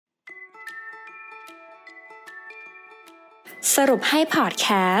สรุปให้พอดแค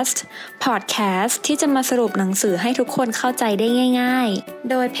สต์ที่จะมาสรุปหนังสือให้ทุกคนเข้าใจได้ง่ายๆ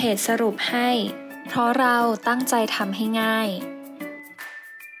โดยเพจสรุปให้เพราะเราตั้งใจทำให้ง่าย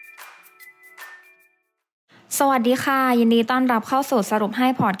สวัสดีค่ะยินดีต้อนรับเข้าสู่สรุปให้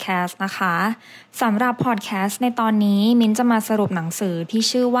พอดแคสต์นะคะสำหรับพอดแคสต์ในตอนนี้มิ้นจะมาสรุปหนังสือที่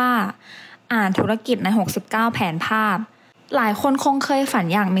ชื่อว่าอ่านธุรกิจใน69แผนภาพหลายคนคงเคยฝัน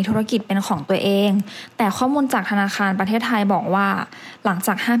อยากมีธุรกิจเป็นของตัวเองแต่ข้อมูลจากธนาคารประเทศไทยบอกว่าหลังจ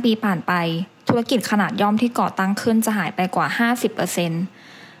าก5ปีผ่านไปธุรกิจขนาดย่อมที่ก่อตั้งขึ้นจะหายไปกว่า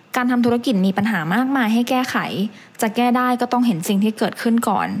 50% การทำธุรกิจมีปัญหามากมายให้แก้ไขจะแก้ได้ก็ต้องเห็นสิ่งที่เกิดขึ้น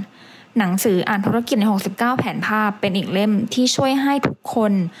ก่อนหนังสืออ่านธุรกิจใน69แผนภาพเป็นอีกเล่มที่ช่วยให้ทุกค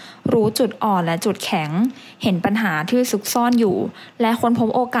นรู้จุดอ่อนและจุดแข็งเห็นปัญหาที่ซุกซ่อนอยู่และค้นพบ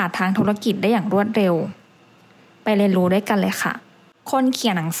โอกาสทางธุรกิจได้อย่างรวดเร็วไปเรียนรู้ด้วยกันเลยค่ะคนเขี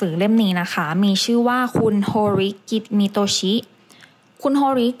ยนหนังสือเล่มนี้นะคะมีชื่อว่าคุณโฮริกิมิโตชิคุณโฮ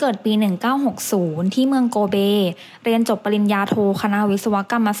ริเกิดปี1960ที่เมืองโกเบเรียนจบปริญญาโทคณะวิศว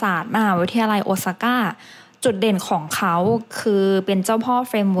กรรมศาสตร์มหาวิทยาลัยโอซาก้าจุดเด่นของเขาคือเป็นเจ้าพ่อ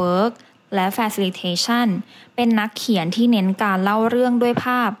เฟรมเวิร์กและ Facilitation เป็นนักเขียนที่เน้นการเล่าเรื่องด้วยภ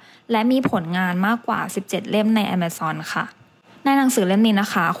าพและมีผลงานมากกว่า17เล่มใน Amazon ค่ะในหนังสือเล่มนี้นะ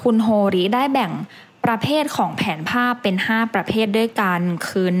คะคุณโฮริได้แบ่งประเภทของแผนภาพเป็น5ประเภทด้วยกัน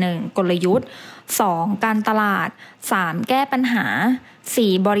คือ1กลยุทธ์2การตลาด3แก้ปัญหา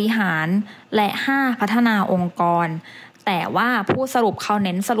4บริหารและ5พัฒนาองค์กรแต่ว่าผู้สรุปเขาเ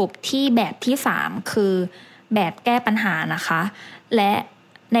น้นสรุปที่แบบที่3คือแบบแก้ปัญหานะคะและ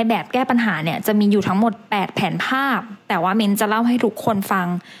ในแบบแก้ปัญหาเนี่ยจะมีอยู่ทั้งหมด8แผนภาพแต่ว่ามินจะเล่าให้ทุกคนฟัง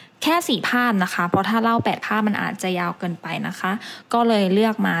แค่4ภาพนะคะเพราะถ้าเล่า8ภาพมันอาจจะยาวเกินไปนะคะก็เลยเลื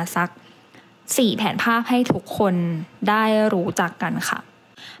อกมาสัก4แผนภาพให้ทุกคนได้รู้จักกันค่ะ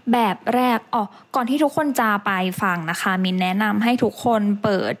แบบแรกก่อนที่ทุกคนจะไปฟังนะคะมินแนะนำให้ทุกคนเ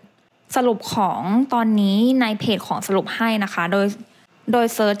ปิดสรุปของตอนนี้ในเพจของสรุปให้นะคะโดย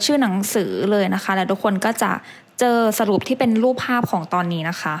เซิร์ชชื่อหนังสือเลยนะคะแล้วทุกคนก็จะเจอสรุปที่เป็นรูปภาพของตอนนี้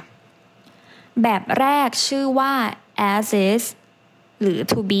นะคะแบบแรกชื่อว่า as is หรือ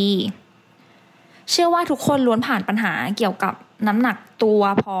to be เชื่อว่าทุกคนล้วนผ่านปัญหาเกี่ยวกับน้ำหนักตัว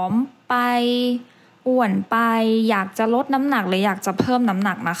ผอมไปอ้วนไปอยากจะลดน้ำหนักหรืออยากจะเพิ่มน้ำห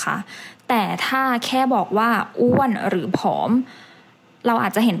นักนะคะแต่ถ้าแค่บอกว่าอ้วนหรือผอมเราอา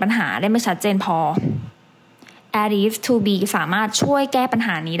จจะเห็นปัญหาได้ไม่ชัดเจนพอ as is to be สามารถช่วยแก้ปัญห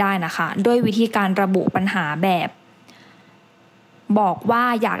านี้ได้นะคะด้วยวิธีการระบุปัญหาแบบบอกว่า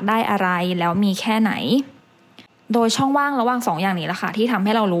อยากได้อะไรแล้วมีแค่ไหนโดยช่องว่างระหว่าง2อย่างนี้แหละค่ะที่ทำใ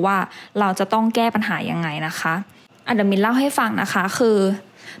ห้เรารู้ว่าเราจะต้องแก้ปัญหายังไงนะคะเดี๋ยวมินเล่าให้ฟังนะคะคือ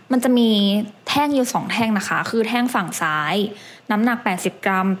มันจะมีแท่งอยู่2แท่งนะคะคือแท่งฝั่งซ้ายน้ำหนัก80ก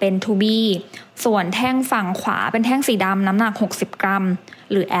รัมเป็น to be ส่วนแท่งฝั่งขวาเป็นแท่งสีดำน้ำหนัก60กรัม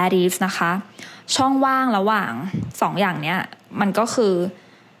หรือ as is นะคะช่องว่างระหว่าง2อย่างเนี้ยมันก็คือ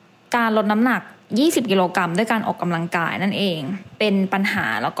การลดน้ำหนัก20กิโลกรัมด้วยการออกกำลังกายนั่นเองเป็นปัญหา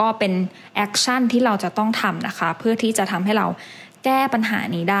แล้วก็เป็นแอคชั่นที่เราจะต้องทำนะคะเพื่อที่จะทำให้เราแก้ปัญหา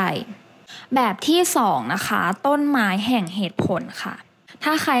นี้ได้แบบที่2นะคะต้นไม้แห่งเหตุผลค่ะ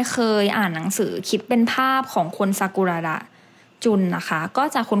ถ้าใครเคยอ่านหนังสือคิดเป็นภาพของคุณซากุระดะจุนนะคะก็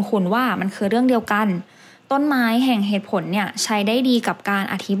จะคุ้นๆว่ามันคือเรื่องเดียวกันต้นไม้แห่งเหตุผลเนี่ยใช้ได้ดีกับการ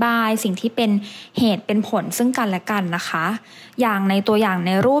อธิบายสิ่งที่เป็นเหตุเป็นผลซึ่งกันและกันนะคะอย่างในตัวอย่างใ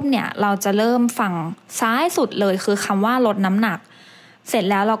นรูปเนี่ยเราจะเริ่มฝั่งซ้ายสุดเลยคือคำว่าลดน้ำหนักเสร็จ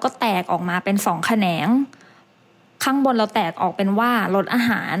แล้วเราก็แตกออกมาเป็น2แขนงข้างบนเราแตกออกเป็นว่าลดอาห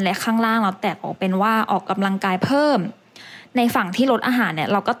ารและข้างล่างเราแตกออกเป็นว่าออกกำลังกายเพิ่มในฝั่งที่ลดอาหารเนี่ย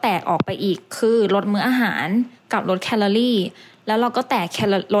เราก็แตกออกไปอีกคือลดมื้ออาหารกับลดแคลอรี่แล้วเราก็แตก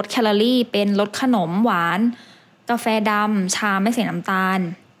ลดแคลอรี่เป็นลดขนมหวานกาแฟดำชาไม่ใส่น้ำตาล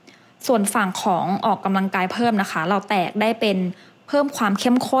ส่วนฝั่งของออกกำลังกายเพิ่มนะคะเราแตกได้เป็นเพิ่มความเ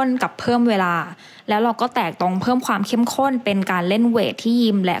ข้มข้นกับเพิ่มเวลาแล้วเราก็แตกตรงเพิ่มความเข้มข้นเป็นการเล่นเวทที่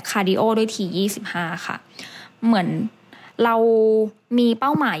ยิมและคาร์ดิโอด้วยที25ค่ะเหมือนเรามีเป้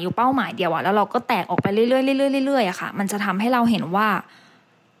าหมายอยู่เป้าหมายเดียวแล้วเราก็แตกออกไปเรื่อยๆเรื่อยๆเรื่อยๆค่ะมันจะทำให้เราเห็นว่า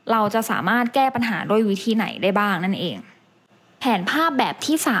เราจะสามารถแก้ปัญหาด้วยวิธีไหนได้บ้างนั่นเองแผนภาพแบบ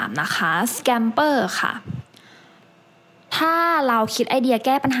ที่3นะคะ Scamper ค่ะถ้าเราคิดไอเดียแ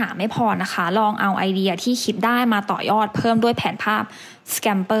ก้ปัญหาไม่พอนะคะลองเอาไอเดียที่คิดได้มาต่อยอดเพิ่มด้วยแผนภาพ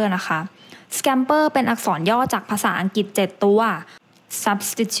Scamper นะคะ Scamper เป็นอักษรย่อจากภาษาอังกฤษ7ตัว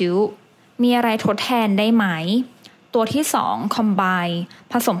Substitute มีอะไรทดแทนได้ไหมตัวที่2 combine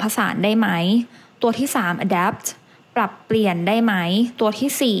ผสมผสานได้ไหมตัวที่3 adapt ปรับเปลี่ยนได้ไหมตัว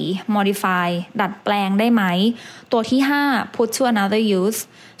ที่4 modify ดัดแปลงได้ไหมตัวที่5 put to another use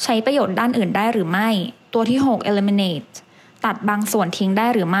ใช้ประโยชน์ด้านอื่นได้หรือไม่ตัวที่6 eliminate ตัดบางส่วนทิ้งได้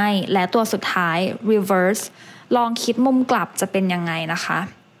หรือไม่และตัวสุดท้าย reverse ลองคิดมุมกลับจะเป็นยังไงนะคะ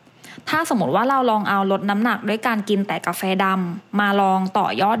ถ้าสมมติว่าเราลองเอาลดน้ำหนักด้วยการกินแต่กาแฟดำมาลองต่อ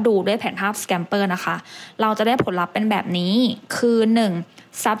ยอดดูด้วยแผนภาพ Scamper นะคะเราจะได้ผลลัพธ์เป็นแบบนี้คือ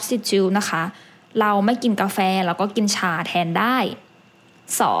 1. substitute นะคะเราไม่กินกาแฟแล้วก็กินชาแทนได้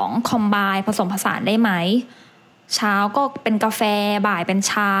 2. combine ผสมผสานได้ไหมเช้าก็เป็นกาแฟบ่ายเป็น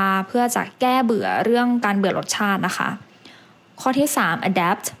ชาเพื่อจะแก้เบื่อเรื่องการเบื่อรสชาตินะคะข้อที่ 3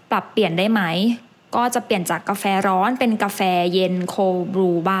 adapt ปรับเปลี่ยนได้ไหมก็จะเปลี่ยนจากกาแฟร้อนเป็นกาแฟเย็น cold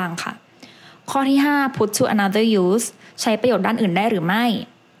brew บ้างค่ะข้อที่ 5 put to another use ใช้ประโยชน์ด้านอื่นได้หรือไม่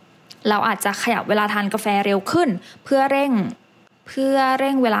เราอาจจะขยับเวลาทานกาแฟเร็วขึ้นเพื่อเร่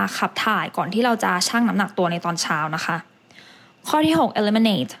งเวลาขับถ่ายก่อนที่เราจะชั่งน้ำหนักตัวในตอนเช้านะคะข้อที่ 6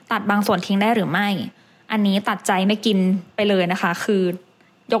 eliminate ตัดบางส่วนทิ้งได้หรือไม่อันนี้ตัดใจไม่กินไปเลยนะคะคือ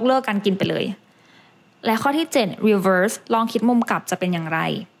ยกเลิกการกินไปเลยและข้อที่ 7 reverse ลองคิดมุมกลับจะเป็นอย่างไร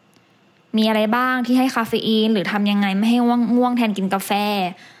มีอะไรบ้างที่ให้คาเฟอีนหรือทำยังไงไม่ให้ง่วงแทนกินกาแฟ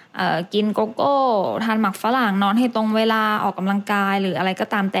กินโกโก้ทานหมักฝรั่งนอนให้ตรงเวลาออกกำลังกายหรืออะไรก็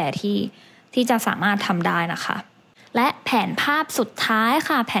ตามแต่ที่จะสามารถทำได้นะคะและแผนภาพสุดท้าย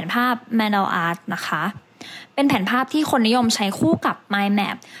ค่ะแผนภาพ Mental Art นะคะเป็นแผนภาพที่คนนิยมใช้คู่กับ Mind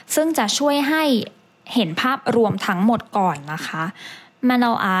Map ซึ่งจะช่วยให้เห็นภาพรวมทั้งหมดก่อนนะคะ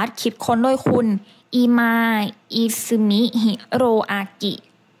Mental Art คิดค้นโดยคุณอิมาอิซึมิฮิโรอากิ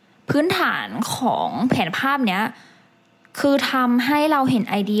พื้นฐานของแผนภาพเนี้ยคือทำให้เราเห็น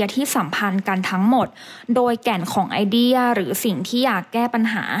ไอเดียที่สัมพันธ์กันทั้งหมดโดยแก่นของไอเดียหรือสิ่งที่อยากแก้ปัญ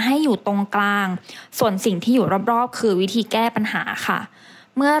หาให้อยู่ตรงกลางส่วนสิ่งที่อยู่รอบๆคือวิธีแก้ปัญหาค่ะ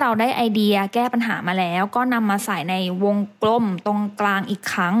เมื่อเราได้ไอเดียแก้ปัญหามาแล้วก็นำมาใส่ในวงกลมตรงกลางอีก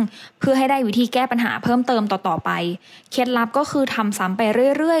ครั้งเพื่อให้ได้วิธีแก้ปัญหาเพิ่มเติมต่อๆไปเคล็ดลับก็คือทำซ้ำไป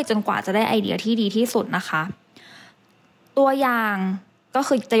เรื่อยๆจนกว่าจะได้ไอเดียที่ดีที่สุดนะคะตัวอย่างก็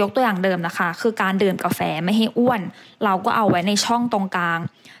คือจะยกตัวอย่างเดิมนะคะคือการดื่มกาแฟไม่ให้อ้วนเราก็เอาไว้ในช่องตรงกลาง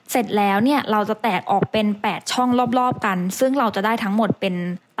เสร็จแล้วเนี่ยเราจะแตกออกเป็น8ช่องรอบๆกันซึ่งเราจะได้ทั้งหมดเป็น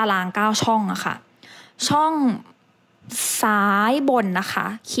ตาราง9ช่องอะค่ะช่องซ้ายบนนะคะ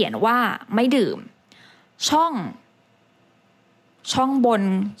เขียนว่าไม่ดื่มช่อง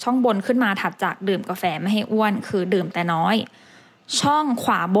บนขึ้นมาถัดจากดื่มกาแฟไม่ให้อ้วนคือดื่มแต่น้อยช่องข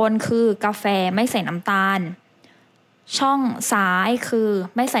วาบนคือกาแฟไม่ใส่น้ำตาลช่องซ้ายคือ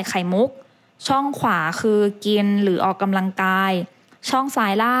ไม่ใส่ไข่มุกช่องขวาคือกินหรือออกกำลังกายช่องซ้า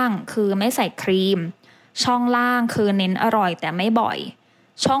ยล่างคือไม่ใส่ครีมช่องล่างคือเน้นอร่อยแต่ไม่บ่อย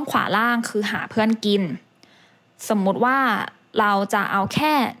ช่องขวาล่างคือหาเพื่อนกินสมมุติว่าเราจะเอาแ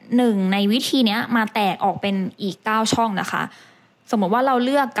ค่1ในวิธีนี้มาแตกออกเป็นอีก9ช่องนะคะสมมติว่าเราเ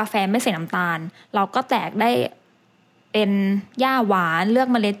ลือกกาแฟไม่ใส่น้ำตาลเราก็แตกได้เป็นหญ้าหวานเลือก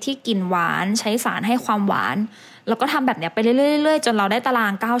เมล็ดที่กินหวานใช้สารให้ความหวานแล้วก็ทำแบบนี้ไปเรื่อยๆจนเราได้ตารา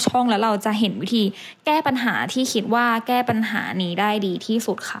ง9ช่องแล้วเราจะเห็นวิธีแก้ปัญหาที่คิดว่าแก้ปัญหานี้ได้ดีที่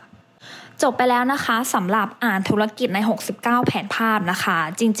สุดค่ะจบไปแล้วนะคะสำหรับอ่านธุรกิจใน69แผนภาพนะคะ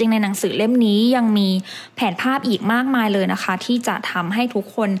จริงๆในหนังสือเล่มนี้ยังมีแผนภาพอีกมากมายเลยนะคะที่จะทำให้ทุก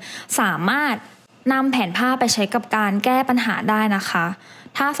คนสามารถนำแผนภาพไปใช้กับการแก้ปัญหาได้นะคะ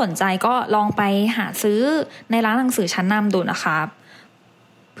ถ้าสนใจก็ลองไปหาซื้อในร้านหนังสือชั้นนำดูนะคะ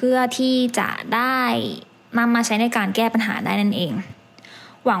เพื่อที่จะได้นำมาใช้ในการแก้ปัญหาได้นั่นเอง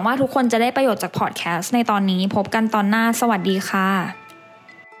หวังว่าทุกคนจะได้ประโยชน์จากพอดแคสต์ในตอนนี้พบกันตอนหน้าสวัสดีค่ะ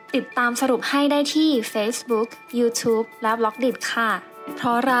ติดตามสรุปให้ได้ที่ Facebook, YouTube และ Blogdit ค่ะเพร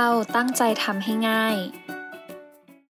าะเราตั้งใจทำให้ง่าย